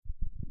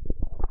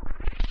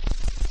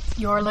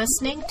You're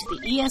listening to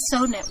the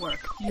ESO Network,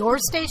 your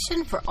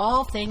station for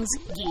all things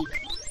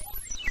geek.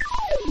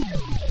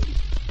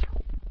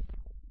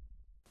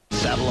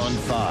 Babylon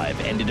 5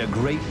 ended a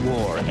great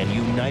war and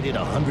united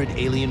 100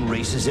 alien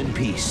races in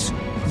peace.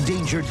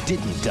 Danger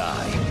didn't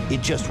die.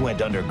 It just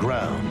went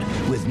underground,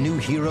 with new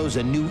heroes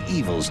and new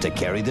evils to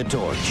carry the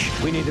torch.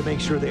 We need to make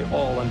sure they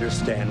all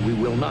understand we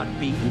will not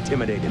be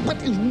intimidated.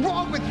 What is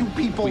wrong with you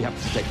people? We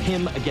have to protect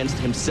him against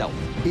himself.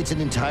 It's an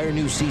entire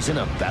new season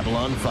of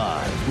Babylon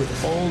 5,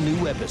 with all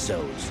new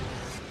episodes.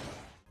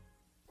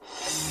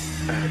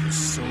 And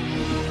so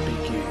it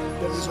begins.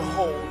 There is a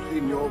hole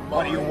in your mind.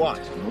 What do you want?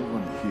 No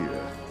one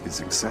here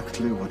is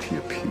exactly what he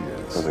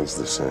appears. Nothing's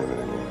the same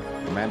anymore.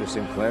 Commander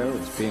Sinclair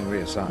is being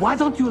reassigned. Why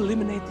don't you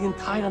eliminate the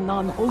entire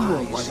non-home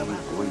race? What are we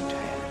going to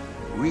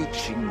have?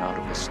 Reaching out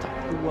of the star.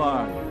 Who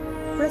are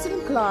you?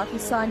 President Clark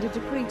has signed a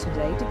decree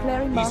today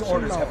declaring These martial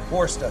orders law. have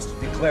forced us to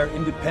declare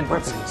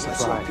independence.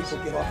 That's why people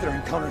get off their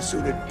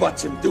encounter-suited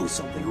butts and do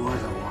something. You are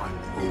the one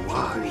who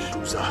watched to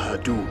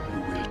Zahadu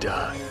who will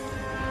die.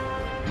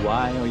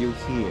 Why are you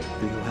here?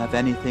 Do you have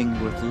anything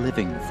worth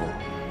living for?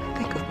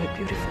 Think of my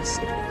beautiful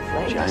city.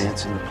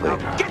 Giants in the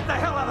playground. Get the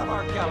hell out of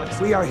our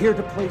galaxy! We are here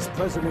to place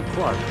President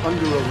Clark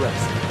under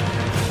arrest.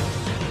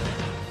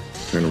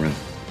 Turn around.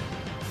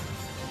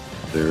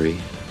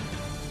 Very,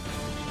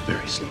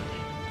 very slowly.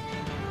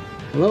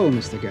 Hello,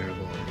 Mr.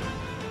 Garibaldi.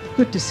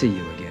 Good to see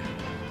you again.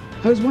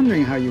 I was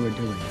wondering how you were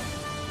doing.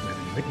 You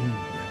haven't written, you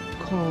haven't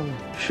called.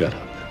 Shut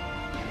up.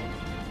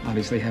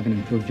 Obviously haven't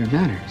improved your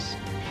manners.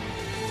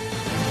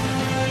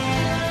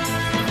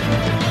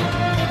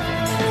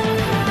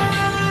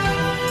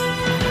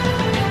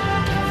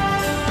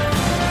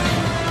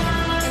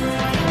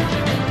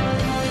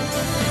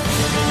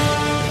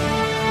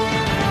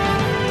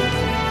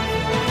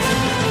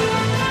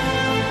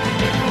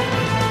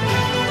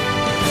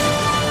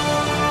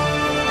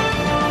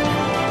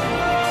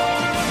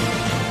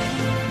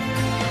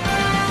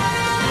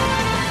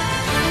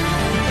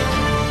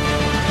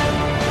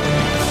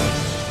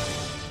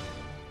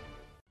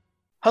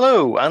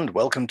 Hello, and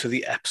welcome to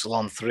the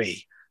Epsilon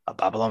 3, a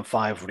Babylon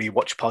 5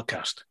 rewatch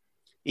podcast.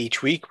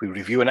 Each week, we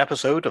review an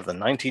episode of the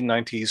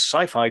 1990s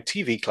sci-fi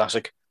TV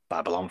classic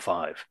Babylon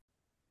 5.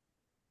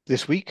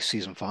 This week,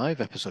 Season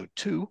 5, Episode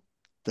 2,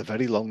 The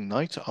Very Long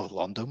Night of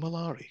Londo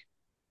Mollari.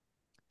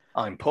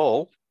 I'm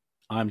Paul.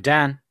 I'm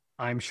Dan.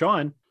 I'm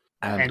Sean.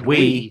 And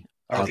we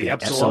are the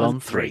Epsilon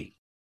 3.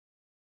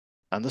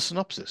 And the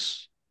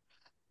synopsis.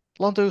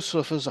 Londo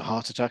suffers a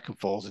heart attack and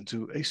falls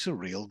into a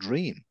surreal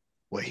dream,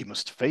 where he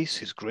must face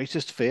his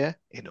greatest fear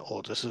in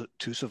order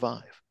to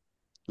survive.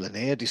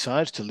 Linnea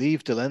decides to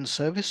leave Delen's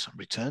service and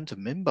return to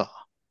Mimbar.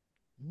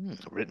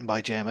 Written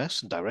by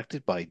JMS and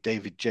directed by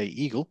David J.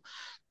 Eagle,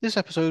 this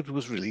episode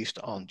was released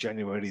on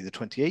January the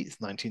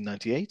 28th,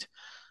 1998,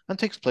 and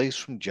takes place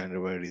from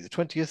January the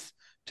 20th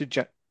to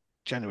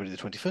January the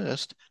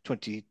 21st,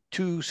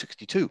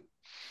 2262.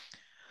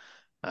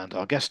 And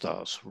our guest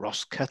stars,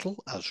 Ross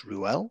Kettle as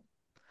Ruel,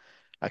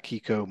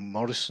 Akiko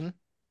Morrison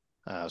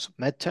as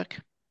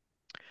Medtech,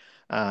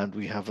 and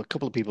we have a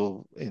couple of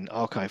people in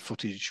archive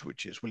footage,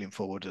 which is William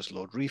Forward as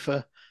Lord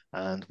Reefer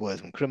and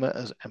Wortham Crimmer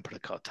as Emperor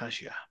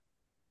Cartagia.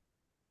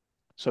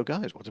 So,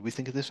 guys, what did we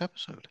think of this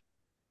episode?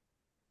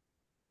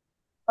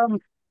 I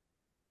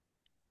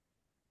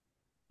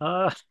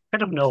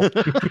don't know.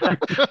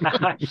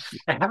 I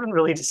haven't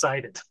really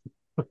decided.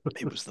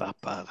 It was that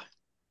bad.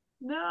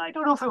 No, I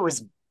don't know if it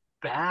was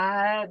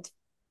bad.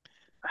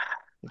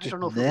 I don't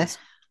know if it was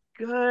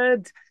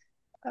good.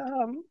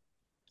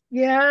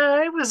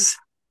 Yeah, it was.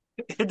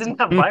 It didn't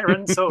have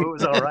Byron, so it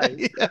was all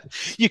right. Yeah.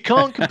 You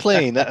can't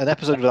complain at an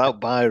episode without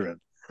Byron.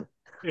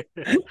 We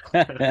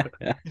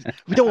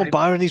don't want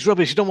Byron, he's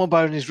rubbish. You don't want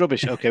Byron, he's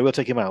rubbish. Okay, we'll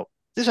take him out.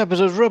 This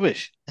episode's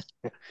rubbish.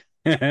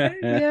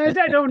 Yeah,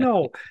 I don't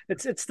know.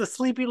 It's the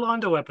Sleepy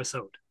Londo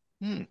episode.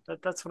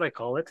 That's what I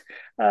call it.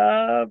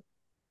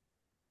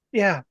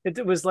 Yeah,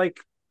 it was like,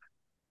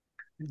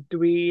 do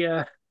we?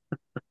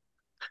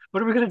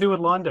 What are we going to do with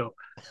Londo?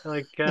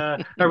 Like,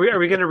 are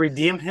we going to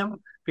redeem him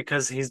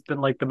because he's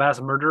been like the mass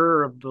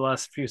murderer of the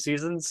last few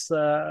seasons?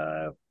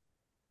 Delen's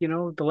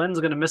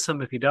going to miss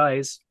him if he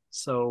dies.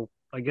 So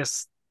I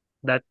guess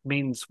that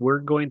means we're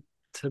going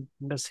to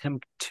miss him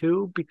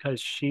too because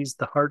she's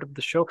the heart of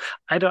the show.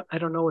 I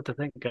don't know what to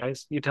think,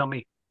 guys. You tell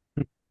me.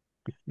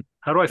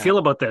 How do I feel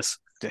about this?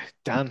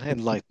 Dan,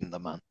 enlighten the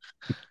man.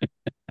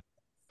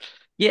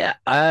 Yeah,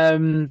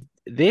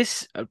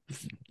 this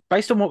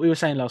based on what we were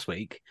saying last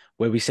week,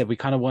 where we said we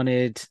kind of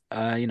wanted,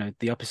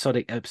 the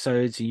episodic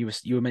episodes, and you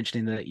were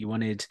mentioning that you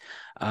wanted,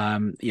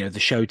 the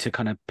show to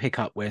kind of pick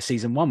up where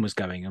season 1 was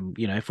going, and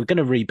if we're going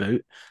to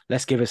reboot,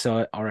 let's give us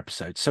our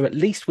episodes. So at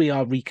least we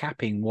are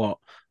recapping what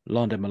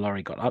Londo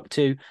Mollari got up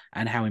to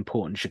and how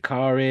important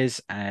Shakar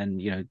is.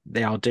 And,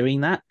 they are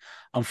doing that.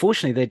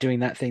 Unfortunately, they're doing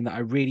that thing that I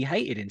really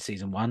hated in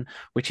season 1,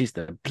 which is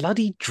the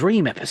bloody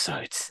dream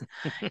episodes.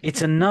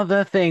 It's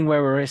another thing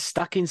where we're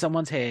stuck in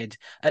someone's head.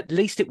 At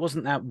least it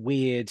wasn't that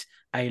weird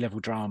A-level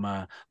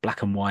drama,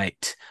 black and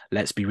white,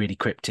 let's be really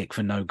cryptic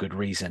for no good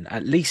reason.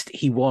 At least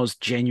he was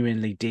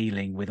genuinely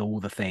dealing with all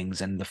the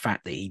things and the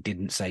fact that he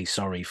didn't say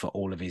sorry for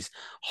all of his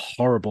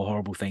horrible,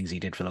 horrible things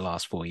he did for the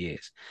last 4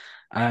 years.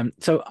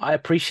 So I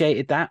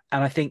appreciated that.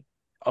 And I think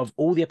of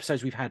all the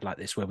episodes we've had like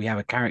this, where we have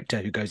a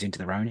character who goes into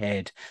their own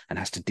head and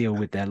has to deal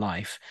with their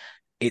life,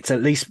 it's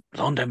at least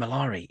Londo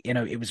Mollari.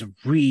 It was a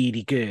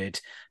really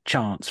good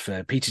chance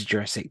for Peter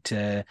Jurassic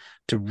to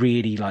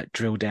really like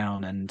drill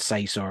down and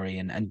say sorry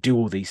and do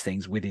all these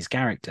things with his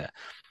character.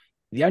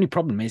 The only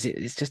problem is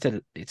it's just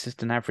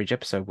an average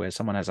episode where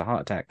someone has a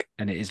heart attack,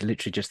 and it is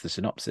literally just the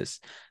synopsis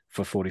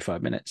for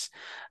 45 minutes.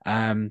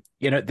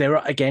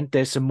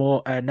 There's some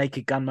more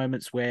Naked Gun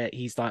moments where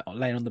he's like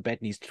laying on the bed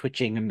and he's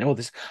twitching and all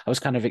this. I was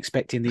kind of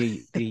expecting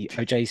the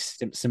OJ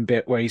Simpson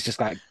bit where he's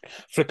just like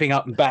flipping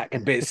up and back,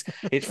 and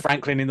it's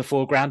Franklin in the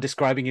foreground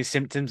describing his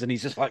symptoms and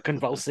he's just like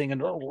convulsing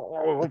and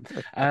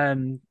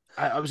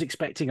I was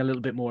expecting a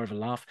little bit more of a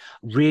laugh.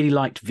 Really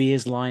liked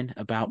Veer's line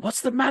about, what's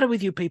the matter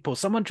with you people?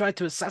 Someone tried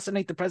to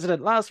assassinate the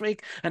president last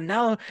week and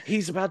now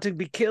he's about to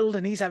be killed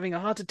and he's having a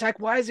heart attack.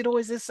 Why is it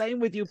always the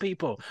same with you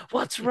people?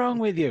 What's wrong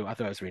with you? I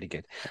thought it was really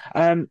good.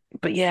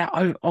 But yeah,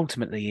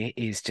 ultimately it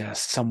is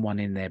just someone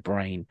in their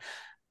brain.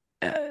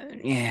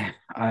 I'm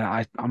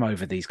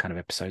over these kind of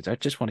episodes. I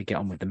just want to get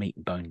on with the meat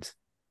and bones.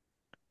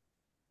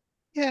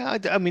 Yeah,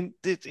 I mean,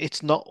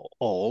 it's not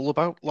all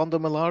about Londo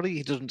Mollari.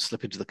 He doesn't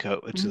slip into the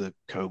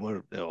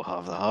coma or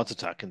have the heart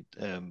attack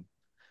until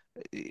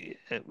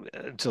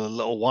a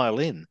little while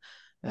in.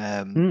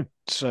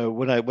 So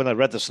when I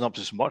read the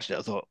synopsis and watched it,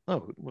 I thought,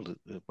 oh, well,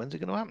 when's it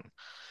going to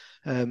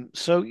happen?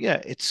 So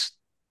yeah, it's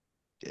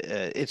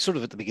sort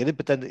of at the beginning,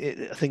 but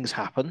then things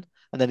happen,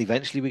 and then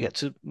eventually we get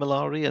to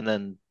Mollari, and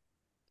then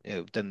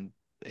then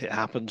it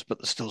happens, but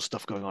there's still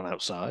stuff going on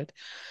outside.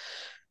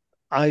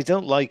 I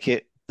don't like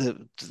it.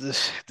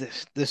 This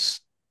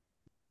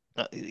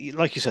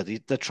like you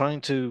said, they're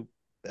trying to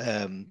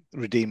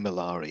redeem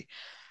Mollari.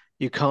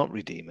 You can't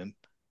redeem him.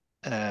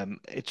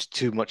 It's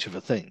too much of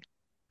a thing.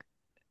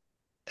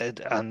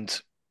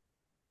 And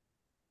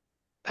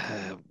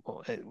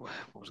what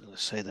was I going to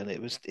say then?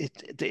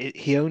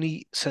 He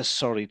only says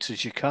sorry to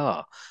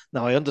Shakar.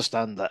 Now I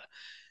understand that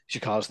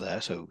Shakar's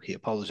there, so he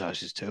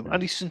apologizes to him,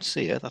 and he's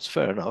sincere. That's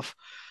fair enough.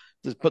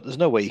 But there's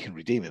no way he can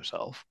redeem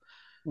himself.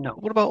 No.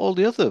 What about all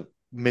the other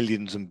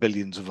millions and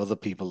billions of other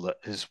people that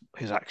his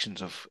actions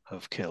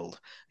have killed?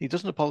 He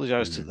doesn't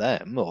apologize to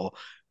them or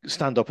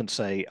stand up and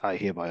say, I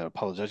hereby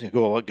apologize.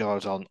 Go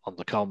out on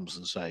the comms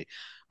and say,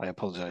 I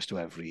apologize to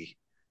every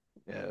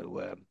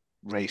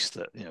race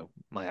that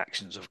my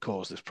actions have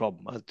caused this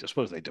problem. I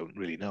suppose they don't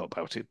really know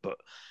about it, but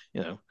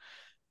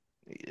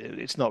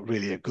it's not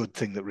really a good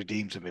thing that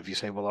redeems him if you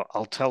say, well,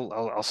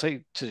 I'll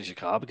say to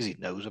Shakar because he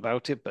knows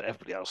about it, but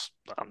everybody else,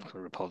 I'm not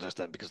going to apologize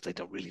to them because they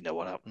don't really know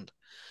what happened.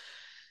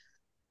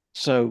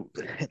 So,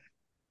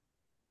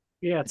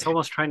 yeah, it's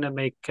almost trying to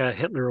make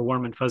Hitler a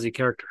warm and fuzzy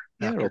character.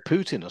 Yeah, or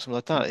Putin or something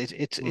like that.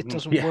 It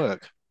doesn't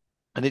work,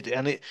 and it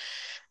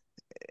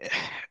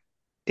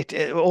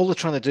all they're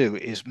trying to do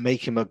is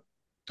make him a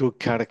good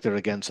character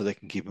again, so they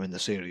can keep him in the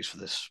series for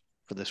this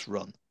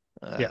run.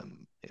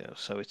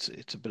 So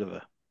it's a bit of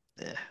a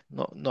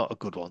not a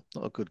good one,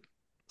 not a good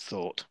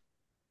thought.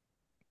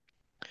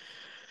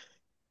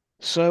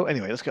 So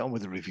anyway, let's get on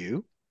with the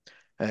review.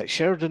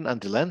 Sheridan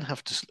and Delenn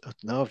have to.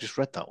 No, I've just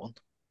read that one.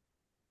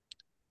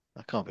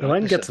 I can't be.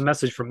 Delenn gets a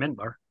message from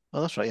Minbar.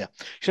 Oh, that's right, yeah.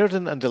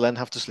 Sheridan and Delenn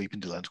have to sleep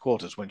in Delenn's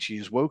quarters when she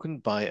is woken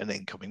by an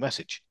incoming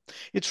message.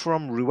 It's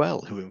from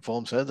Ruel, who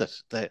informs her that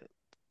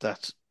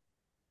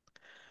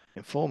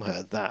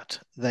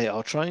they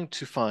are trying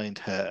to find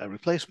her a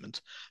replacement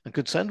and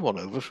could send one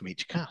over from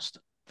each cast.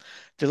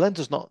 Delenn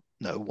does not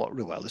know what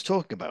Ruel is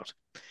talking about.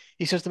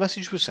 He says the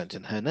message was sent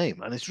in her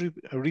name and is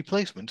a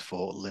replacement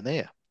for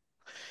Linnea.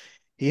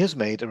 He has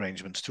made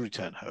arrangements to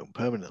return home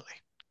permanently.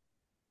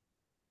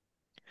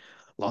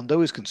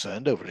 Londo is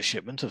concerned over a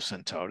shipment of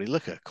Centauri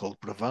liquor called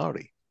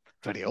Bravari,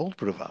 very old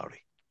Bravari.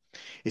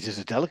 It is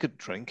a delicate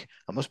drink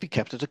and must be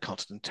kept at a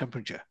constant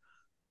temperature.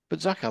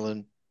 But Zach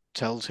Allen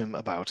tells him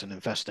about an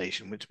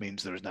infestation, which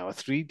means there is now a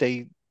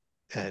 3-day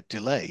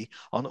delay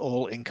on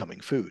all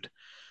incoming food.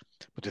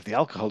 But if the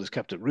alcohol is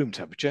kept at room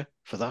temperature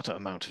for that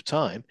amount of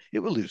time, it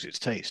will lose its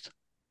taste.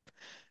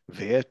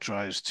 Veer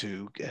tries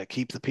to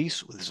keep the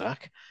peace with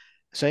Zach,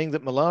 saying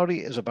that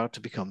Mollari is about to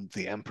become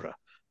the Emperor,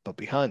 but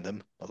behind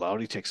them,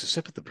 Mollari takes a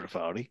sip of the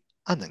Bravari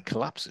and then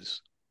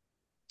collapses.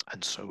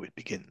 And so it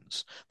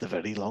begins, the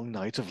very long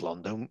night of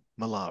Londo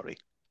Mollari.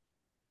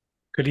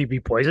 Could he be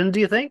poisoned, do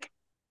you think?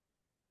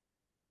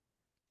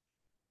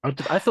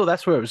 I thought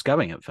that's where it was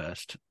going at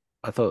first.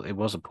 I thought it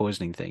was a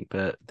poisoning thing,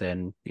 but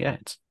then, yeah,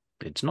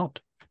 it's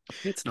not.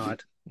 It's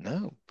not.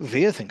 No,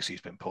 Veer thinks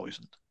he's been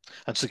poisoned,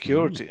 and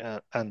security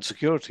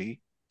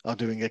are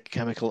doing a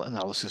chemical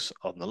analysis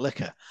on the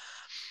liquor.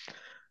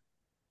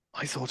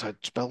 I thought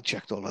I'd spell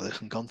checked all of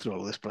this and gone through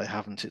all of this, but I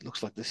haven't. It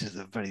looks like this is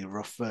a very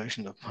rough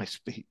version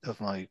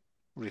of my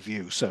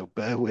review, so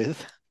bear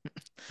with.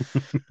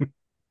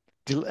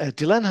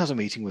 Delenn has a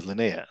meeting with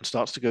Linnea and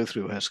starts to go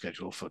through her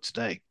schedule for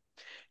today.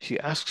 She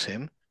asks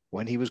him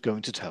when he was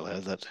going to tell her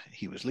that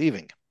he was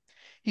leaving.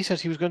 He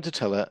says he was going to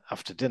tell her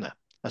after dinner,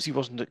 as he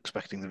wasn't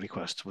expecting the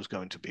request was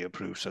going to be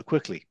approved so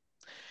quickly.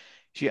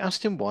 She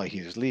asked him why he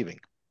is leaving.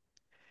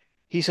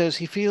 He says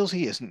he feels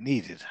he isn't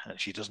needed and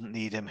she doesn't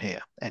need him here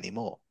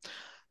anymore,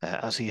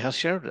 as she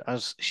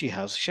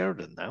has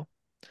Sheridan now,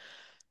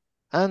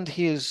 and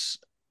he is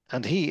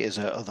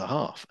her other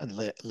half, and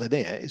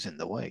Linnea is in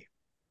the way.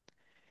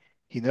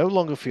 He no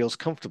longer feels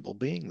comfortable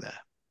being there.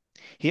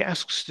 He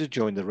asks to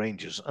join the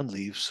Rangers and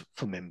leaves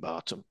for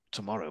Mimbar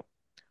tomorrow.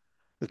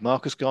 With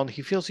Marcus gone,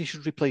 he feels he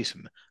should replace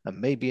him, and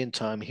maybe in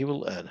time he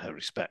will earn her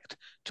respect,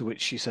 to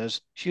which she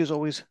says she has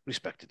always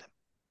respected him.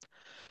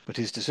 But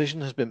his decision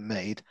has been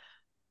made,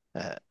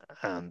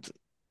 and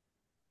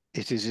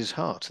it is his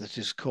heart that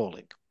is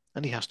calling,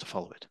 and he has to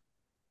follow it.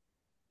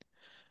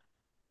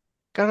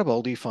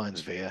 Garibaldi finds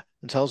Veer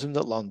and tells him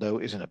that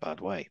Londo is in a bad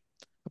way.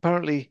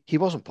 Apparently, he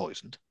wasn't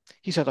poisoned.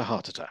 He's had a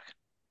heart attack.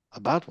 A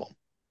bad one.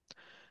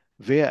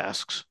 Veer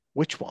asks,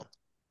 which one?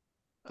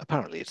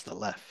 Apparently, it's the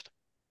left.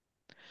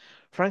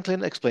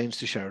 Franklin explains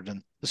to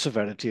Sheridan the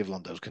severity of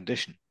Londo's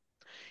condition.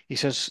 He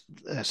says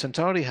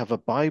Centauri have a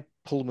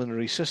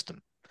bipulmonary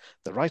system.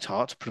 The right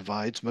heart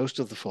provides most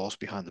of the force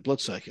behind the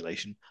blood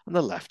circulation, and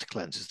the left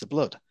cleanses the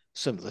blood,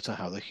 similar to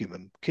how the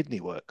human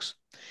kidney works.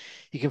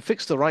 He can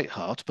fix the right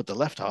heart, but the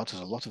left heart has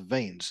a lot of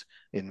veins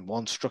in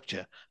one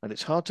structure, and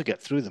it's hard to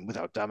get through them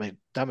without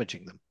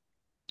damaging them.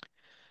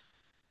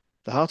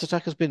 The heart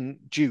attack has been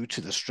due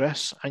to the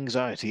stress,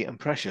 anxiety, and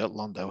pressure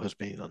Londo has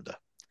been under.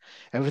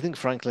 Everything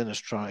Franklin has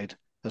tried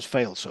has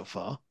failed so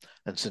far,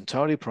 and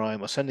Centauri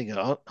Prime are sending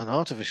an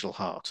artificial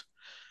heart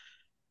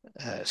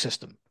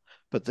system.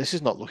 But this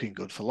is not looking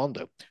good for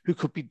Londo, who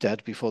could be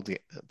dead before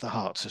the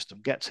heart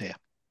system gets here.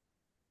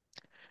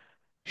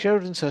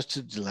 Sheridan says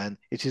to Delenn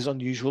it is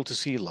unusual to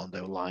see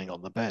Londo lying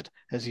on the bed,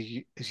 as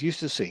he is used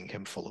to seeing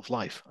him full of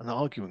life and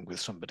arguing with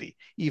somebody,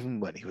 even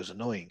when he was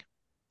annoying.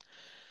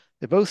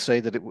 They both say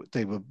that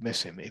they would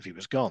miss him if he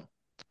was gone.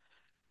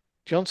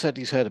 John said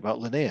he's heard about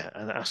Linnea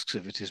and asks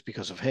if it is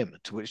because of him,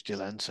 to which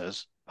Delenn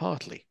says,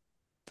 partly.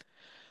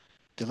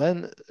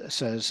 Delenn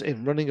says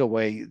in running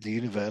away, the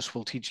universe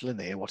will teach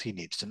Linnea what he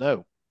needs to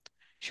know.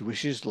 She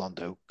wishes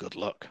Londo good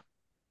luck.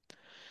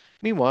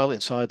 Meanwhile,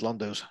 inside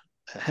Londo's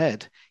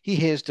head, he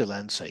hears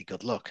Delenn say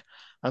good luck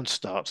and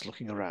starts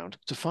looking around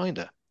to find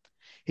her.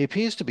 He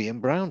appears to be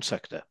in Brown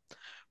sector.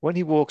 When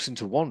he walks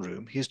into one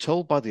room, he is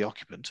told by the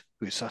occupant,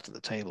 who is sat at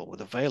the table with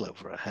a veil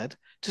over her head,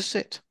 to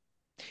sit.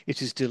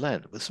 It is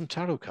Delenn with some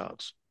tarot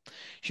cards.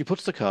 She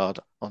puts the card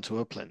onto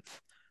a plinth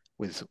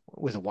with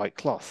a white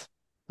cloth,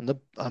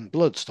 and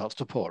blood starts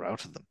to pour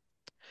out of them.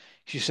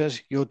 She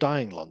says, "You're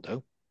dying,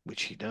 Londo,"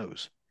 which he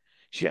knows.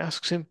 She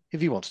asks him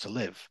if he wants to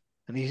live,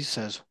 and he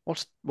says,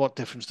 what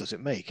difference does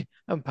it make?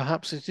 And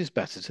perhaps it is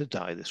better to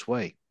die this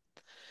way.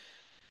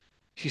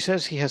 She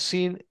says he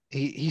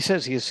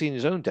says he has seen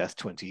his own death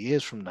 20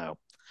 years from now,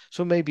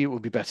 so maybe it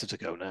would be better to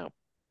go now.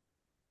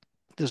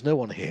 There's no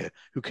one here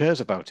who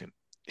cares about him.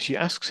 She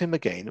asks him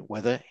again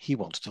whether he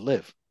wants to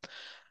live.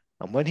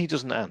 And when he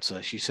doesn't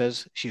answer, she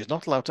says she is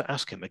not allowed to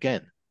ask him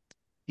again.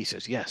 He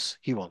says yes,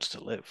 he wants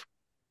to live.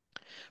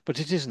 But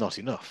it is not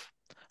enough,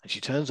 and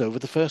she turns over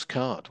the first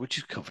card, which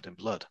is covered in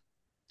blood.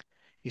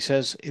 He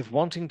says, if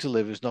wanting to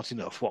live is not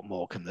enough, what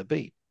more can there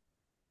be?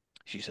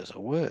 She says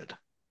a word,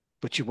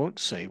 but she won't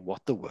say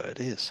what the word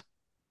is.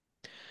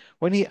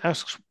 When he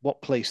asks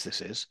what place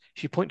this is,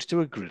 she points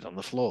to a grid on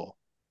the floor.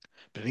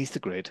 Beneath the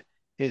grid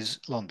is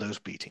Londo's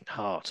beating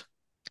heart.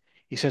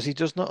 He says he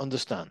does not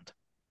understand,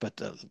 but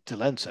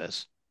Delenn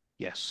says,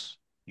 yes,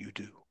 you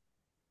do.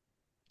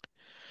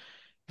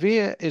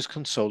 Veer is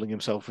consoling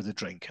himself with a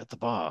drink at the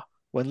bar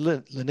when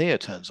Linnea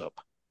turns up.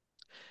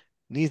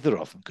 Neither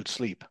of them could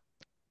sleep,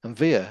 and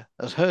Veer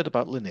has heard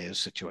about Linnea's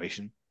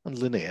situation, and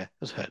Linnea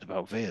has heard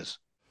about Veer's.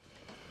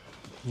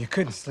 You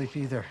couldn't sleep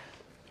either.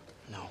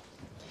 No.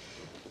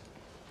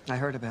 I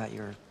heard about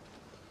your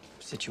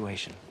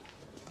situation.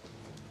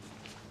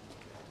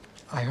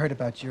 I heard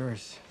about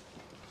yours.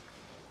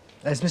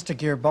 As Mr.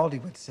 Garibaldi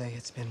would say,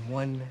 it's been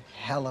one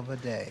hell of a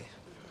day.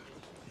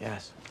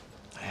 Yes,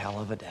 a hell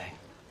of a day.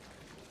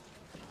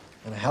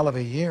 And a hell of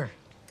a year.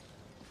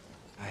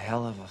 A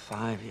hell of a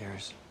 5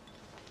 years.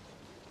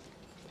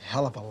 A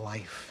hell of a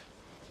life.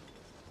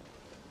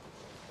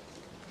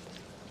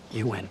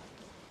 You win.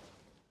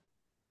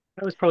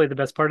 That was probably the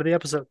best part of the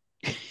episode.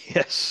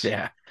 Yes.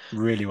 Yeah,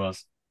 really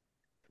was.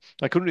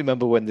 I couldn't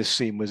remember when this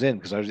scene was in,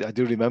 because I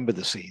do remember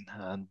the scene,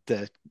 and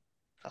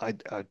I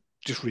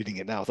just reading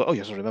it now, I thought, oh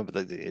yes, I remember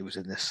that it was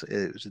in this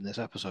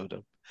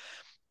episode.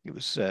 It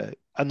was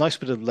a nice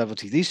bit of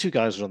levity. These two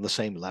guys are on the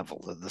same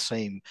level. They're the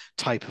same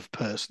type of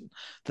person.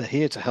 They're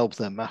here to help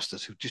their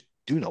masters who just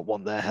do not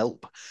want their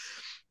help.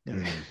 You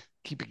know,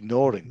 keep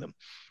ignoring them.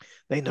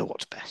 They know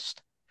what's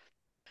best.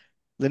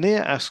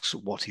 Linnea asks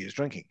what he is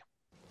drinking.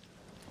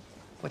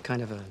 What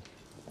kind of a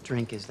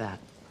drink is that?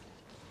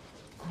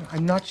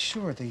 I'm not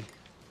sure. The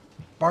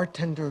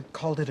bartender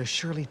called it a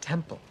Shirley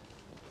Temple.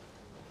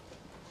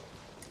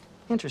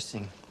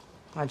 Interesting.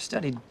 I've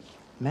studied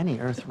many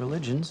Earth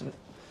religions, but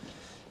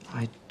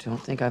I don't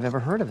think I've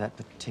ever heard of that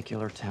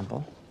particular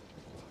temple.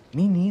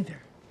 Me neither.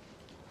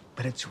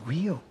 But it's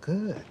real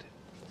good.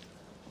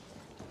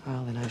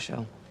 Well, then I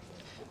shall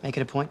make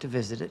it a point to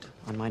visit it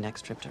on my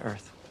next trip to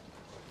Earth.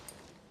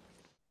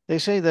 They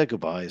say their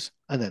goodbyes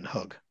and then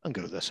hug and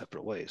go their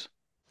separate ways.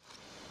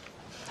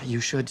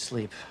 You should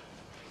sleep.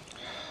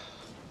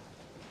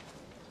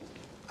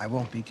 I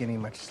won't be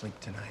getting much sleep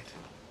tonight.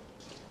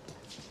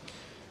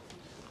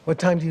 What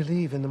time do you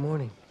leave in the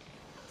morning?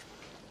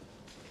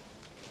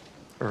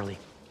 Early.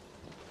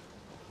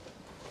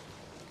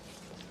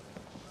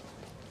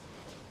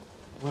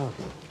 Well,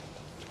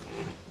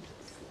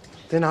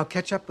 then I'll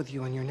catch up with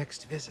you on your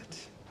next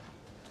visit.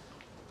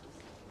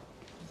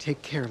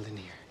 Take care,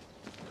 Linnea.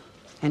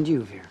 And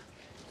you, Veer.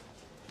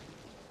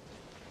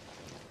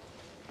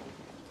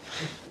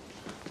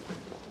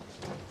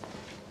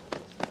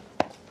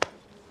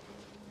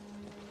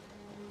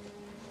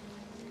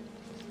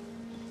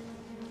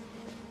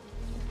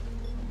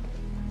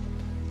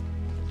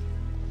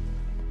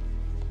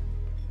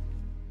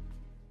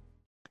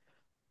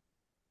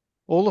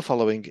 All the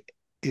following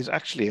is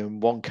actually in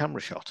one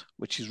camera shot,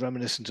 which is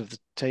reminiscent of the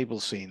table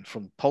scene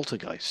from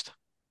Poltergeist.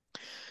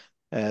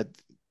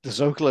 The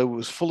Zocalo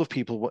was full of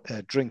people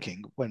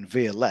drinking when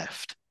Veer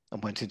left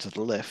and went into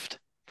the lift.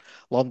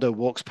 Londo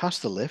walks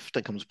past the lift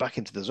and comes back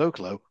into the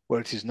Zocalo, where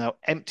it is now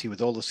empty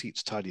with all the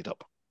seats tidied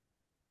up.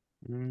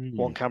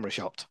 One camera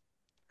shot.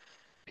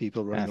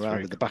 People running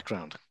around in the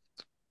background.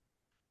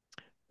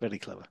 Very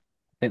clever.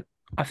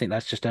 I think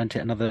that's just earned it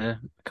another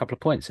couple of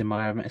points in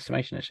my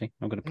estimation, actually.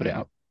 I'm going to put it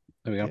up.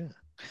 There we go. Yeah.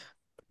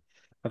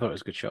 I thought it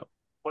was a good shot.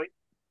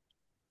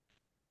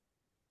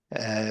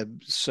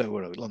 So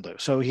where are we, Londo?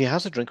 So he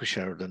has a drink with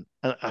Sheridan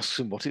and asks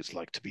him what it's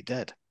like to be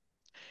dead.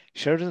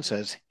 Sheridan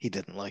says he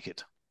didn't like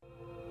it.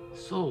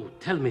 So,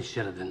 tell me,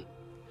 Sheridan,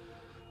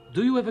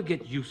 do you ever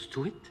get used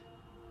to it?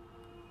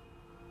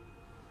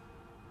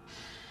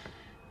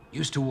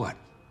 Used to what?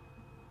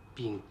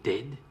 Being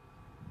dead?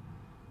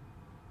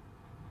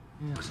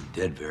 I wasn't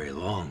dead very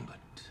long,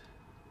 but,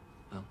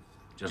 well,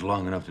 just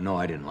long enough to know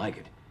I didn't like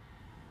it.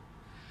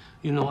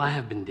 You know, I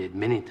have been dead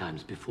many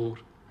times before.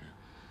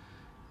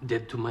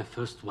 Dead to my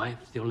first wife,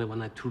 the only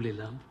one I truly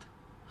loved,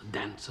 a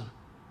dancer.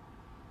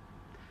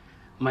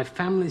 My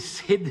family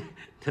said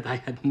that I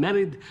had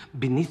married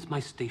beneath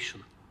my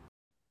station.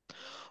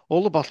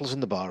 All the bottles in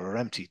the bar are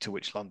empty, to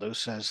which Londo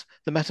says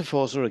the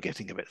metaphors are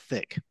getting a bit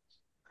thick.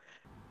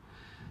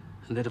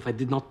 And that if I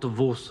did not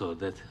divorce her,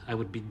 that I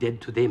would be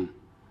dead to them,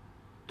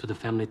 to the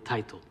family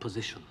title,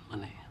 position,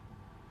 money.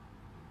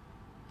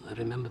 I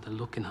remember the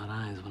look in her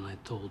eyes when I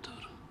told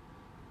her.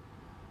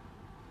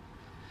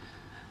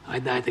 I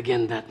died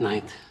again that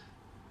night.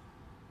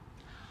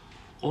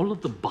 All of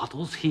the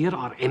bottles here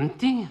are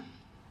empty.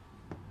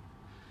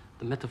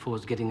 The metaphor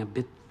is getting a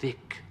bit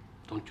thick,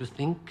 don't you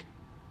think?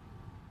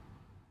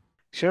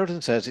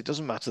 Sheridan says it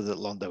doesn't matter that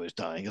Londo is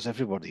dying, as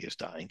everybody is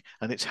dying,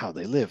 and it's how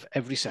they live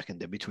every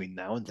second in between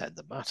now and then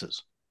that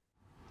matters.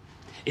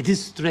 It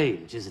is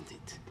strange, isn't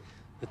it?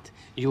 That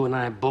you and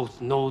I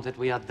both know that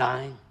we are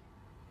dying.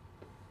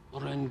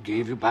 Oren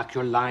gave you back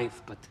your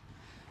life, but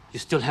you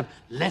still have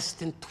less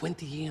than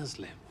 20 years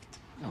left.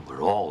 Well,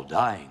 we're all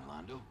dying,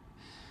 Londo.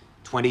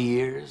 20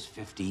 years,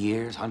 50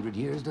 years, 100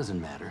 years,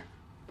 doesn't matter.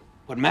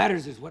 What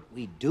matters is what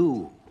we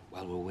do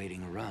while we're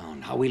waiting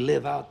around, how we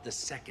live out the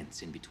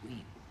seconds in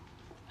between.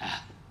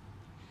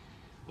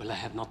 Well, I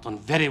have not done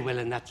very well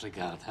in that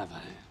regard, have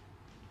I?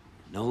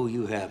 No,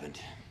 you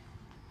haven't.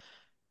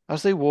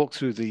 As they walk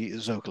through the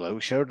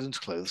Zocalo, Sheridan's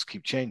clothes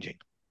keep changing.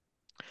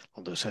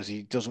 Londo says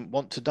he doesn't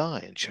want to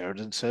die, and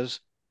Sheridan says,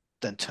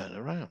 then turn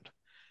around.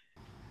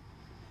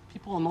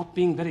 People are not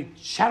being very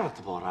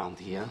charitable around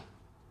here.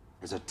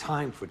 There's a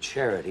time for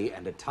charity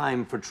and a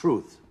time for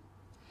truth.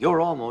 You're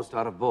almost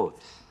out of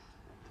both.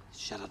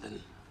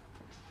 Sheridan,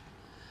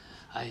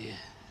 I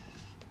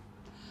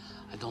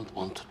don't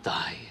want to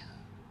die.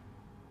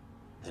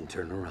 Then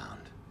turn around.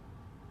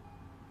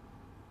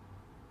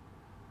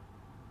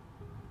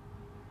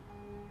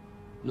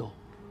 No.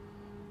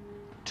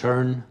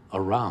 Turn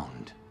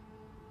around.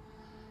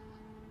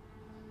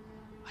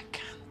 I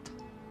can't.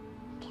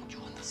 Don't you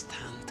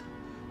understand?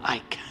 I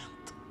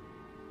can't.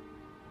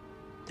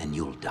 Then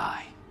you'll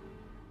die.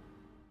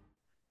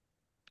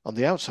 On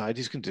the outside,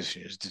 his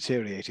condition is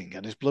deteriorating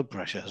and his blood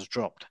pressure has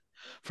dropped.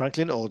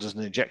 Franklin orders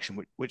an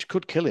injection which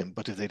could kill him,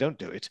 but if they don't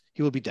do it,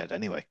 he will be dead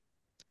anyway.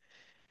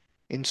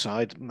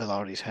 Inside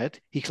Mollari's head,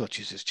 he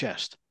clutches his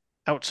chest.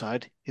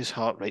 Outside, his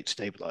heart rate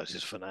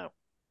stabilizes for now.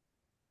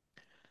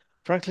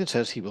 Franklin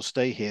says he will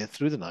stay here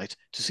through the night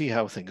to see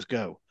how things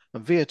go,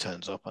 and Veer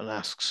turns up and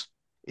asks,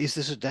 "Is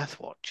this a death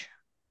watch?"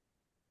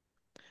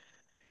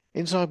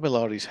 Inside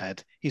Mollari's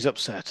head, he's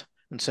upset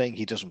and saying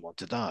he doesn't want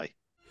to die.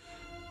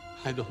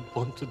 I don't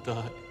want to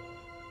die.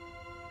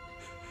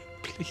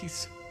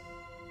 Please,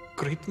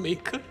 Great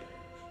Maker,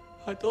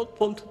 I don't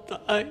want to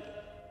die.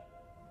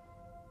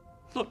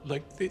 Not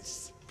like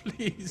this,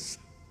 please.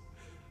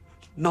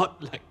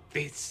 Not like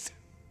this.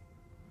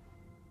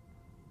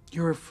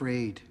 You're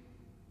afraid.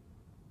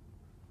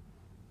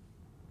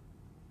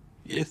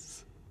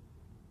 Yes.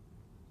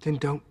 Then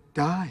don't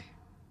die.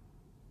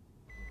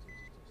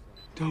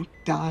 Don't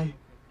die.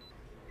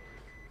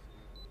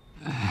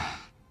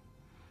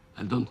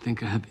 I don't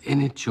think I have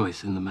any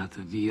choice in the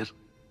matter, Vir.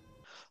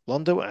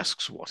 Londo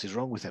asks what is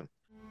wrong with him.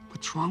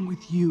 What's wrong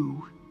with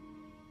you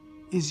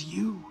is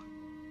you.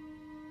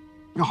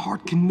 Your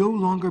heart can no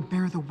longer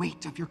bear the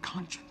weight of your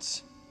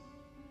conscience.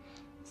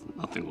 There's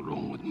nothing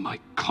wrong with my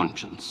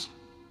conscience.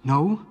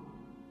 No?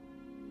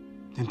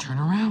 Then turn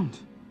around.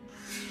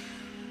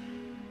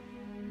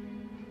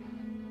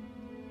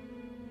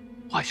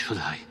 Why should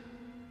I?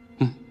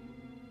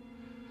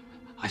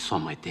 I saw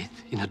my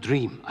death in a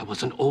dream. I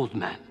was an old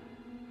man.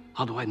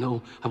 How do I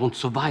know I won't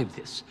survive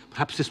this?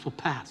 Perhaps this will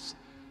pass,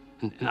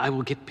 and I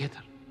will get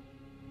better.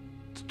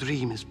 The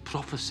dream is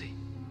prophecy.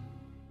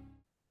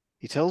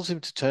 He tells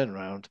him to turn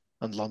around,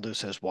 and Londo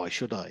says, why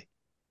should I?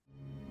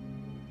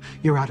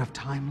 You're out of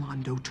time,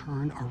 Londo.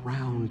 Turn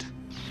around.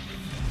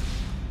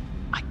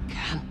 I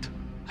can't.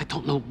 I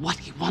don't know what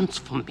he wants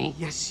from me.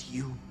 Yes,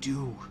 you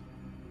do.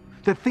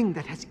 The thing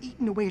that has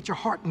eaten away at your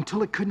heart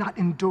until it could not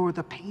endure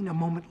the pain a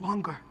moment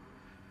longer.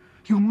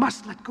 You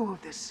must let go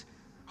of this,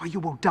 or you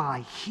will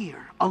die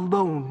here,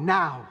 alone,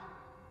 now.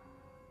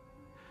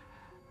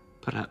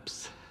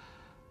 Perhaps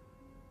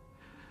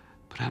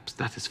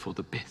that is for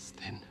the best,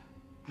 then.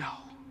 No.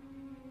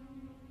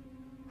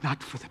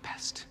 Not for the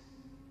best.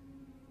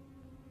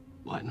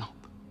 Why not?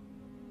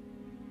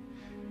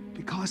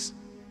 Because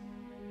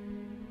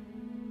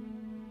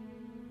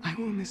I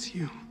will miss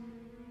you.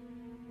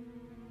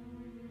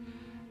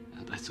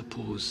 And I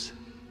suppose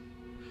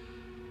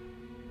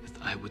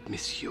that I would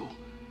miss you.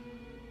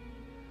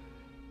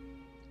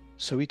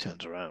 So he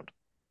turns around.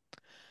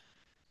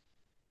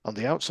 On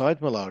the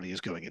outside, Mollari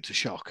is going into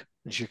shock,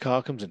 and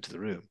Shakar comes into the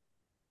room.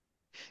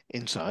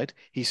 Inside,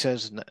 he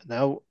says,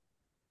 now,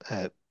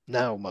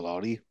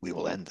 Mollari, we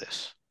will end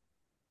this.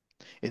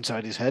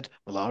 Inside his head,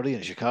 Mollari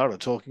and Shakar are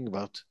talking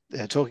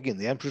in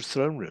the Emperor's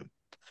throne room.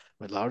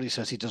 Mollari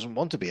says he doesn't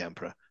want to be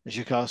Emperor, and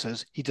Shakar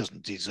says he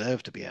doesn't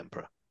deserve to be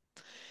Emperor.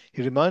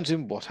 He reminds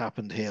him what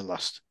happened here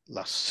last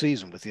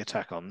season with the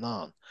attack on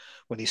Narn,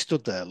 when he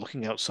stood there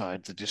looking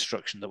outside the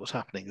destruction that was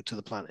happening to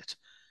the planet,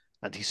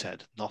 and he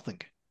said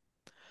nothing.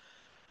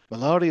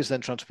 Mollari is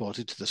then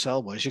transported to the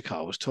cell where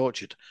Shakar was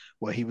tortured,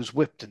 where he was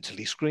whipped until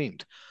he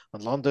screamed,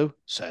 and Londo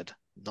said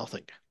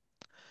nothing.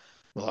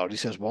 Mollari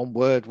says one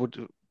word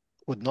would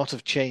not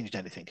have changed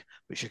anything,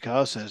 but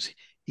Shakar says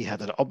he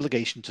had an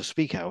obligation to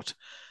speak out,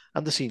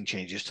 and the scene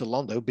changes to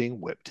Londo being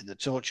whipped in the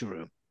torture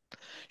room.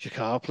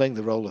 Shakar, playing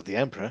the role of the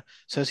Emperor,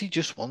 says he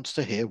just wants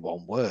to hear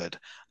one word,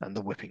 and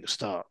the whipping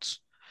starts.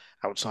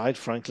 Outside,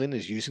 Franklin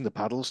is using the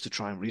paddles to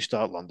try and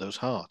restart Londo's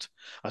heart,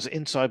 as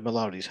inside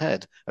Mollari's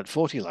head, at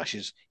 40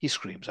 lashes, he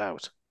screams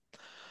out.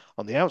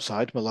 On the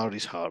outside,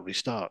 Mollari's heart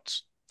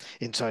restarts.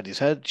 Inside his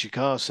head,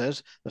 Shakar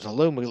says that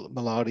although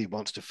Mollari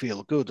wants to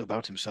feel good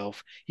about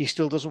himself, he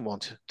still doesn't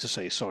want to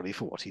say sorry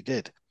for what he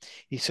did.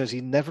 He says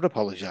he never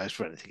apologized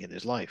for anything in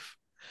his life.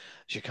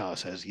 Shakar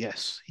says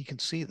yes, he can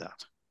see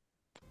that.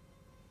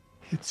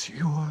 It's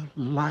your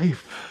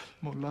life,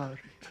 Mollari.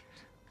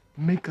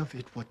 Make of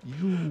it what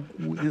you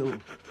will.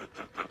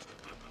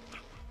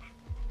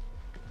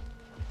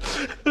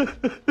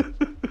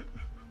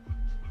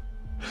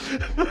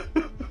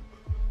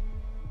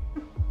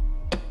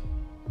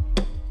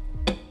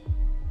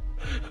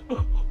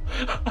 Oh,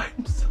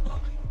 I'm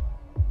sorry.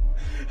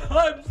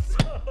 I'm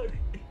sorry.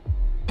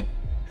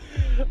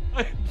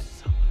 I'm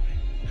sorry.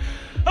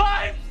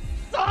 I'm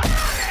sorry!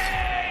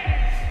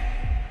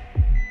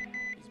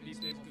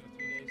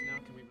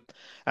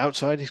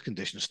 Outside, his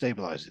condition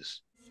stabilizes.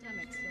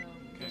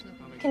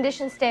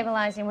 Condition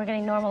stabilizing. We're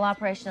getting normal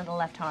operation of the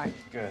left heart.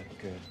 Good,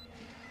 good.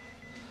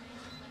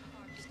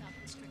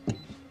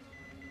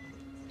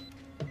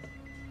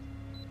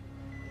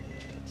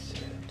 That's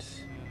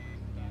it.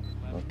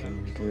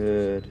 Looking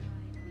good.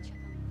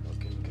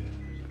 Looking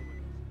good.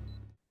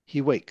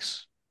 He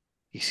wakes.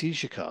 He sees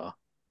Shakar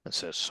and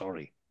says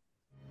sorry.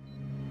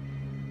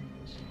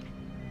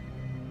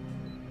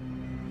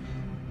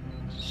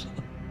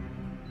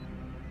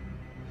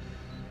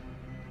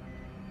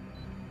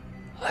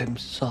 I'm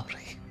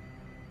sorry.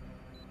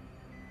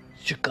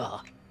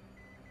 Shakar.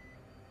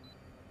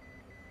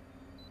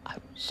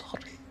 I'm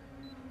sorry.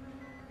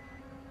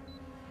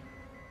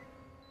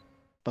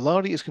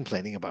 Mollari is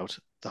complaining about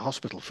the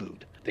hospital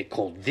food. They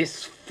call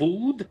this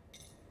food?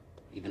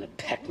 Even a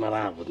Pac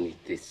Maran wouldn't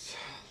eat this.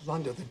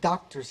 Londo, the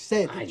doctor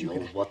said that I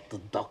know what the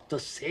doctor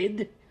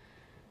said. It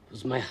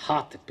was my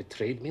heart that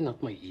betrayed me,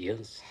 not my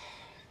ears.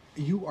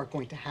 You are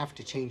going to have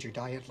to change your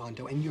diet,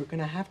 Londo, and you're going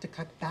to have to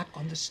cut back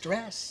on the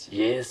stress.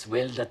 Yes,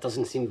 well, that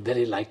doesn't seem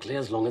very likely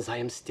as long as I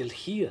am still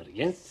here,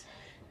 yes?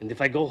 And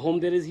if I go home,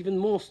 there is even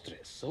more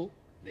stress. So,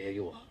 there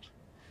you are.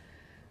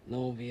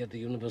 Novia, the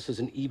universe is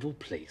an evil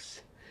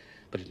place,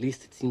 but at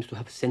least it seems to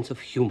have a sense of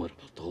humor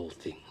about the whole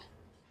thing.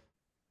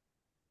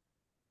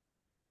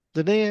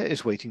 Linnea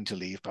is waiting to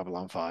leave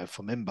Babylon 5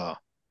 for Mimbar.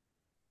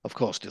 Of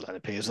course, Dylan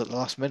appears at the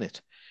last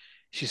minute.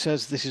 She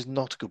says this is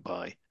not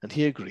goodbye, and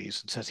he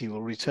agrees and says he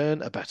will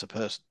return a better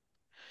person.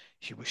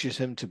 She wishes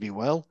him to be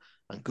well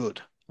and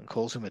good and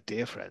calls him a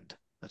dear friend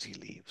as he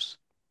leaves.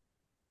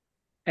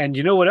 And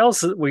you know what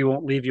else we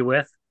won't leave you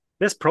with?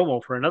 This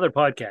promo for another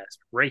podcast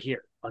right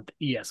here on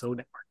the ESO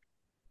Network.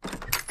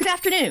 Good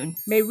afternoon.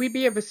 May we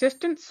be of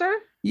assistance, sir?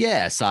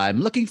 Yes, I'm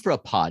looking for a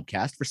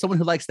podcast for someone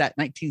who likes that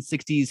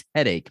 1960s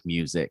headache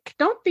music.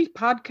 Don't these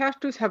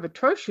podcasters have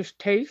atrocious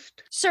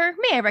taste? Sir,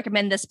 may I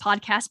recommend this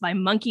podcast by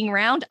Monkeying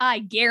Around? I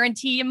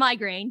guarantee you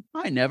migraine.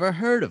 I never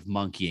heard of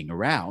monkeying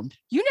around.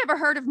 You never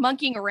heard of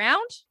Monkeying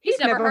Around? He's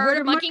never heard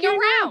of monkeying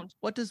around.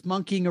 What does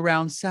monkeying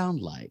around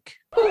sound like?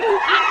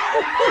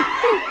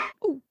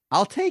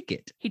 I'll take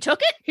it. He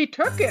took it? He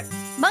took it.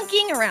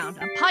 Monkeying Around,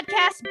 a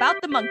podcast about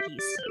the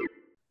monkeys.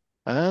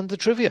 And the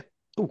trivia.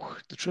 Oh,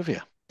 the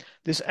trivia.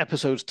 This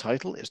episode's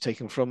title is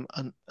taken from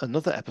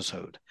another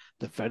episode,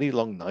 The Very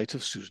Long Night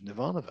of Susan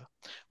Ivanova,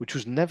 which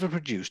was never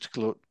produced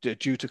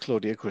due to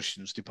Claudia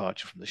Christian's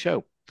departure from the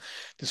show.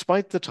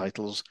 Despite the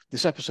titles,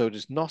 this episode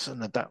is not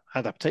an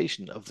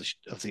adaptation of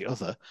the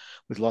other,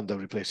 with Londo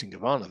replacing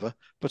Ivanova,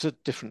 but a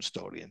different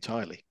story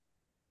entirely.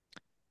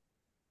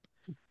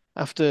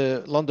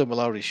 After Londo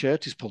Mollari's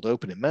shirt is pulled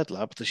open in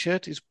MedLab, the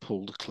shirt is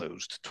pulled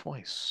closed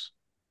twice.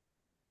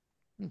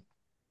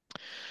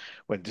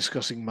 When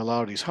discussing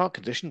Mollari's heart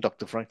condition,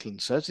 Dr. Franklin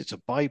says it's a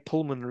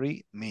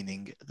bipulmonary,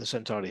 meaning the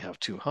Centauri have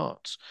two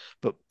hearts,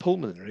 but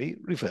pulmonary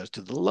refers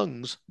to the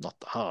lungs, not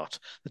the heart.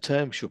 The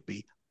term should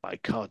be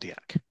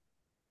bicardiac.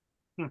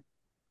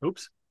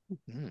 Oops.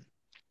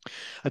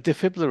 A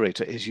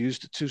defibrillator is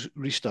used to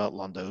restart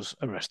Londo's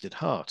arrested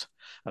heart.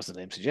 As the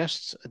name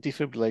suggests, a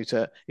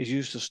defibrillator is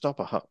used to stop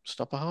a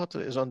heart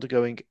that is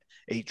undergoing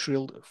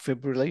atrial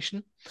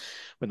fibrillation.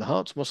 When the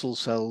heart's muscle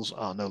cells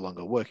are no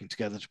longer working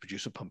together to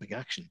produce a pumping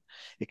action,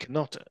 it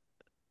cannot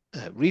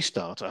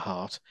restart a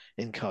heart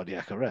in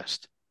cardiac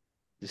arrest.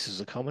 This is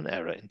a common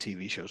error in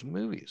TV shows and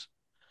movies.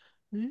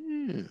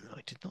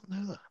 I did not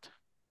know that.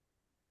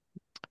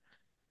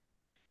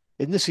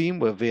 In the scene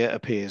where Veer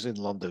appears in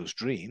Londo's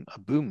dream, a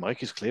boom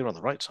mic is clear on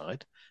the right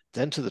side,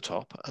 then to the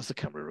top as the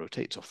camera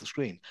rotates off the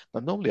screen.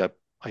 Now, normally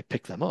I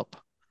pick them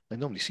up. I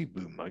normally see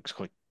boom mics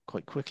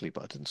quite quickly,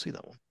 but I didn't see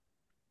that one.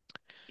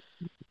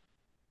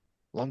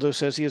 Londo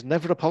says he has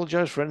never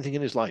apologized for anything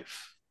in his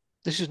life.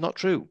 This is not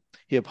true.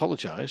 He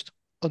apologized,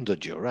 under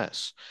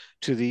duress,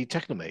 to the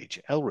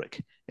technomage,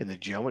 Elric, in the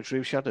Geometry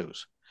of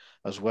Shadows,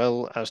 as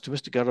well as to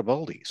Mr.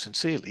 Garibaldi,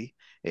 sincerely,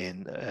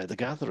 in The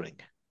Gathering.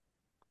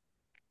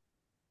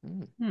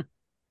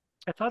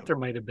 I thought there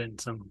might have been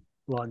some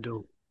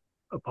Londo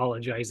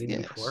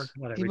apologizing before.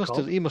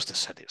 He must have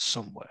said it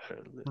somewhere,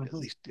 at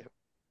least. Yeah.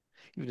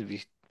 Even if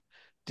he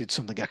did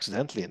something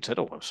accidentally and said,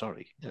 "Oh, I'm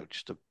sorry,"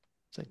 just a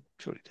thing.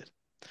 Sure, he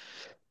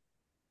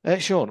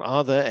did. Sean,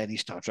 are there any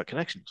Star Trek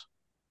connections?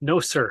 No,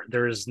 sir,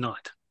 there is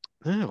not.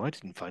 No, I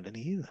didn't find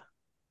any either.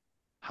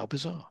 How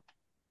bizarre.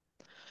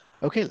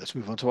 Okay, let's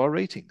move on to our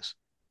ratings.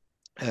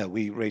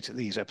 We rate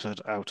these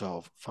episodes out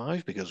of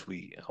 5 because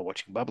we are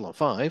watching Babylon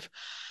 5,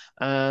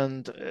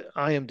 and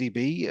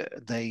IMDb,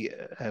 they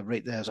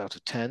rate theirs out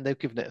of 10. They've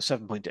given it a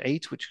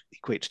 7.8, which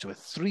equates to a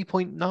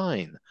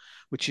 3.9,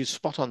 which is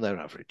spot on their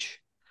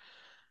average.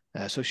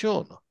 So,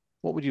 Sean,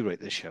 what would you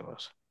rate this show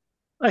as?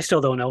 I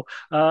still don't know.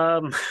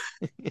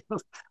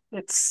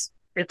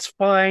 It's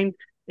fine.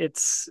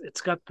 It's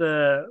got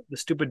the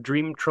stupid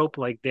dream trope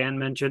like Dan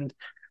mentioned.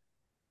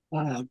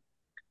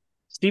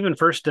 Stephen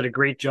First did a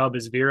great job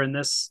as Veer in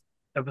this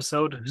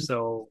episode,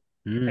 so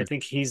I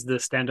think he's the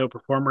standout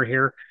performer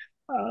here.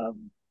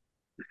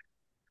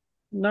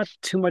 Not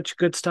too much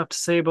good stuff to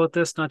say about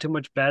this, not too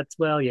much bad.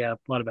 Well, yeah, a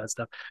lot of bad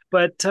stuff.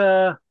 But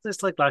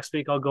just like last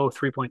week, I'll go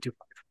 3.25.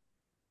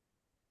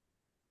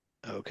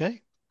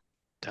 Okay.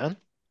 Dan?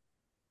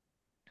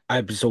 I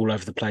was all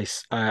over the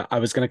place. I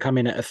was going to come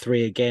in at a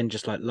 3 again,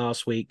 just like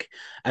last week.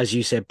 As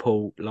you said,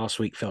 Paul, last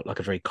week felt like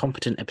a very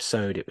competent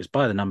episode. It was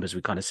by the numbers.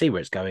 We kind of see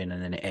where it's going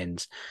and then it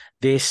ends.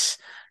 This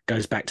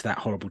goes back to that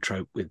horrible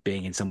trope with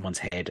being in someone's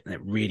head, and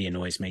it really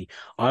annoys me.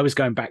 I was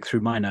going back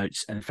through my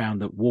notes and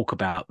found that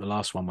Walkabout, the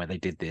last one where they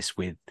did this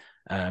with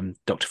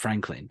Dr.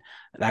 Franklin,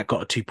 that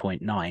got a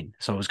 2.9.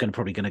 So I was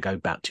probably going to go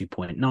about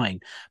 2.9.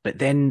 But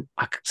then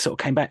I sort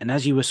of came back, and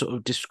as you were sort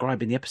of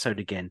describing the episode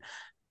again,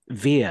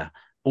 Veer,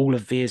 all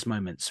of Veer's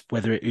moments,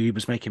 whether he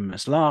was making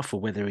us laugh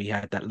or whether he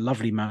had that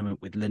lovely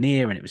moment with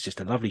Linnea and it was just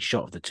a lovely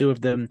shot of the two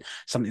of them,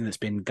 something that's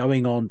been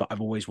going on, but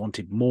I've always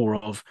wanted more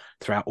of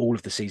throughout all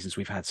of the seasons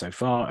we've had so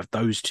far, of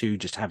those two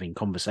just having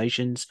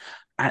conversations,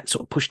 that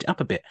sort of pushed it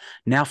up a bit.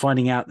 Now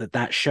finding out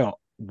that shot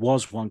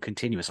was one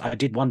continuous, I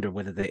did wonder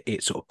whether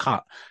it sort of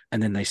cut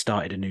and then they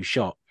started a new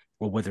shot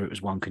or whether it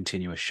was one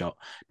continuous shot.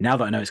 Now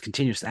that I know it's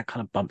continuous, that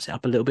kind of bumps it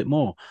up a little bit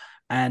more.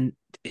 And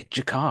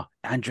Jakar,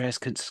 Andreas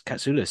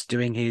Katsoulis,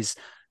 doing his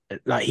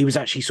like he was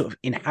actually sort of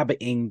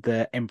inhabiting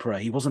the Emperor.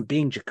 He wasn't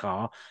being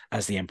Jakar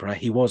as the Emperor.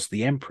 He was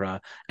the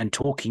Emperor and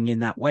talking in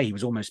that way. He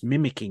was almost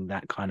mimicking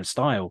that kind of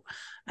style.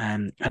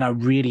 And I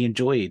really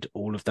enjoyed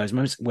all of those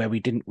moments where we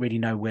didn't really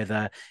know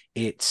whether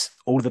it's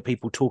all of the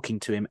people talking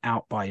to him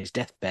out by his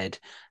deathbed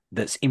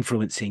that's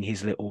influencing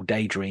his little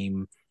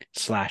daydream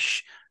 /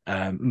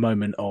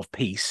 moment of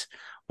peace,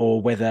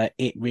 or whether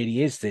it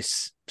really is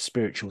this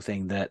spiritual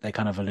thing that they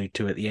kind of allude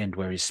to at the end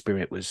where his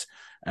spirit was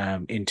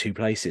in two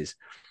places.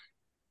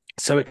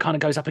 So it kind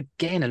of goes up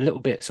again a little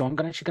bit. So I'm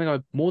actually going to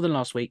go more than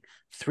last week,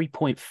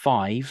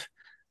 3.5.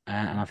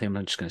 And I think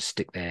I'm just going to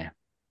stick there.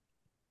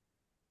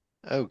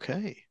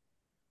 Okay.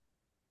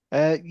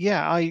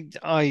 Yeah,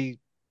 I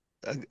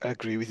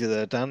agree with you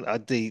there, Dan.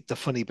 The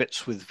funny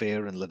bits with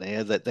Vera and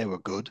Linnea, that they were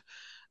good.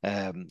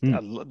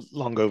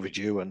 Long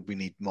overdue, and we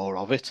need more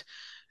of it.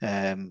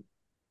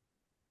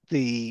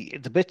 The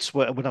bits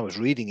where, when I was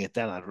reading it,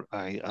 then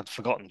I'd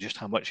forgotten just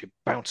how much it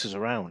bounces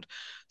around.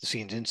 The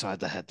scenes inside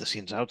the head, the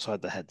scenes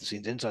outside the head, the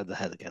scenes inside the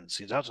head again, the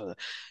scenes outside.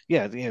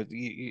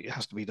 It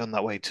has to be done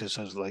that way to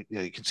sort of like,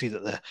 you can see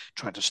that they're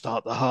trying to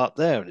start the heart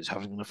there, and it's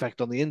having an effect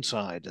on the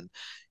inside. And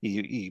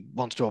he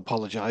wants to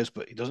apologize,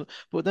 but he doesn't.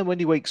 But then when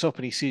he wakes up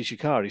and he sees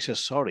Shikar, he says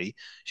sorry.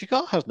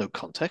 Shikar has no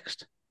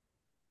context.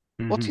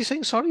 What's he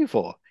saying sorry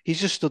for?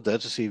 He's just stood there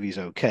to see if he's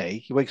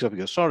okay. He wakes up and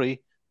goes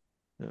sorry.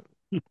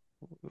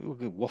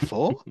 What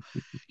for?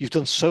 You've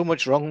done so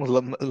much wrong,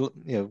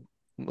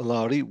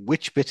 Mollari.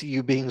 Which bit are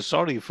you being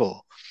sorry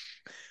for?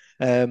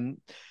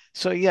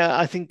 So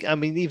yeah, I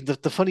mean, even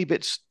the funny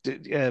bits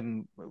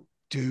do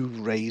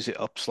raise it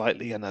up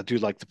slightly, and I do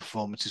like the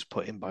performances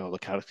put in by all the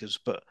characters,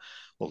 but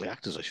all the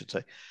actors, I should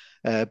say.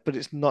 But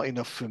it's not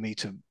enough for me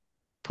to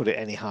put it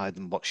any higher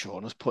than what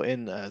Sean has put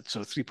in. So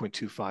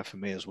 3.25 for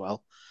me as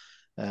well.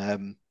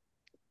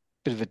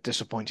 Bit of a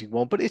disappointing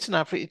one, but it's an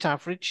average. It's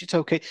average. It's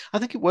okay. I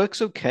think it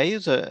works okay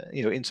as a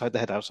inside the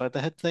head, outside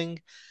the head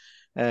thing,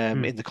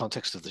 in the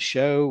context of the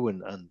show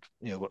and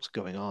what's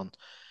going on.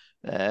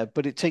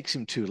 But it takes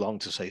him too long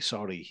to say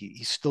sorry.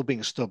 He's still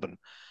being stubborn.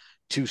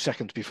 2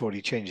 seconds before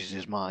he changes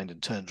his mind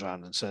and turns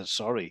around and says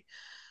sorry.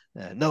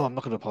 No, I'm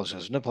not going to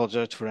apologize. I'm not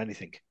apologize for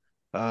anything.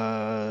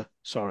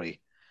 Sorry.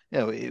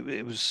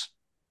 It was.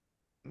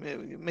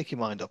 Make your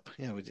mind up.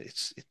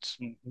 It's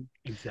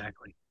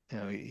exactly.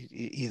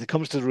 He either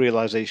comes to the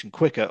realization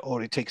quicker,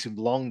 or it takes him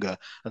longer,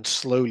 and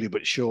slowly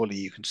but surely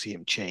you can see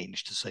him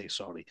change to say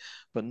sorry,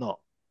 but not.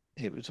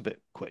 It was a bit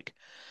quick.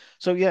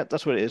 So yeah,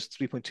 that's what it is.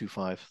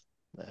 3.25.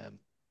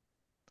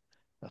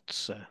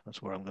 That's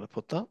where I'm going to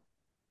put that.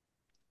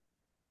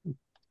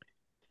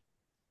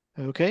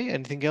 Okay.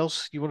 Anything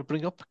else you want to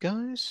bring up,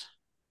 guys?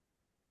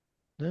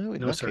 No.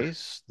 In that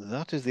case,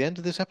 that is the end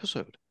of this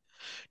episode.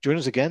 Join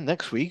us again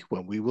next week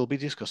when we will be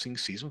discussing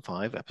Season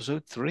 5,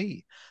 Episode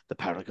 3, The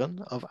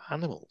Paragon of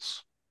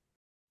Animals.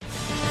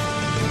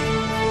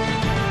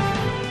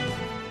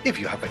 If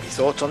you have any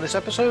thoughts on this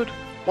episode,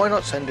 why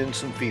not send in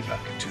some feedback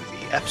to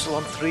the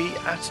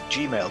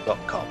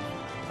epsilon3@gmail.com.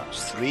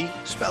 That's 3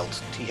 spelled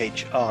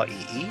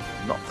THREE,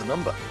 not the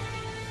number.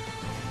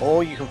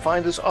 Or you can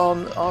find us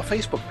on our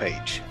Facebook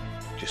page.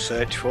 Just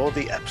search for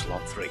the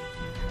Epsilon 3.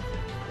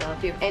 Now,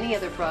 if you have any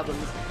other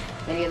problems,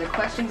 any other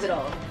questions at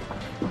all,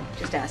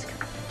 just ask.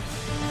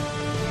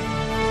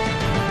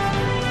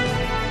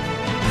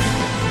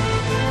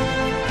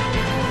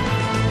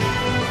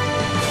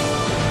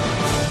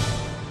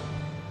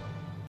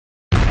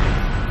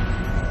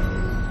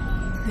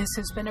 This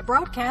has been a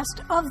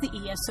broadcast of the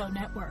ESO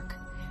Network.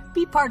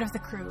 Be part of the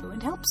crew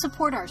and help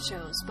support our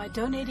shows by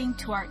donating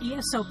to our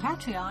ESO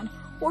Patreon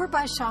or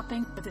by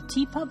shopping at the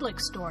TeePublic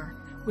store,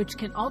 which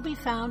can all be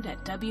found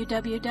at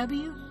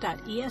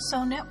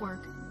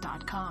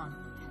www.esonetwork.com.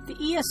 The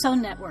ESO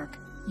Network,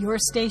 your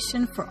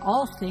station for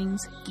all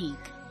things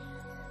geek.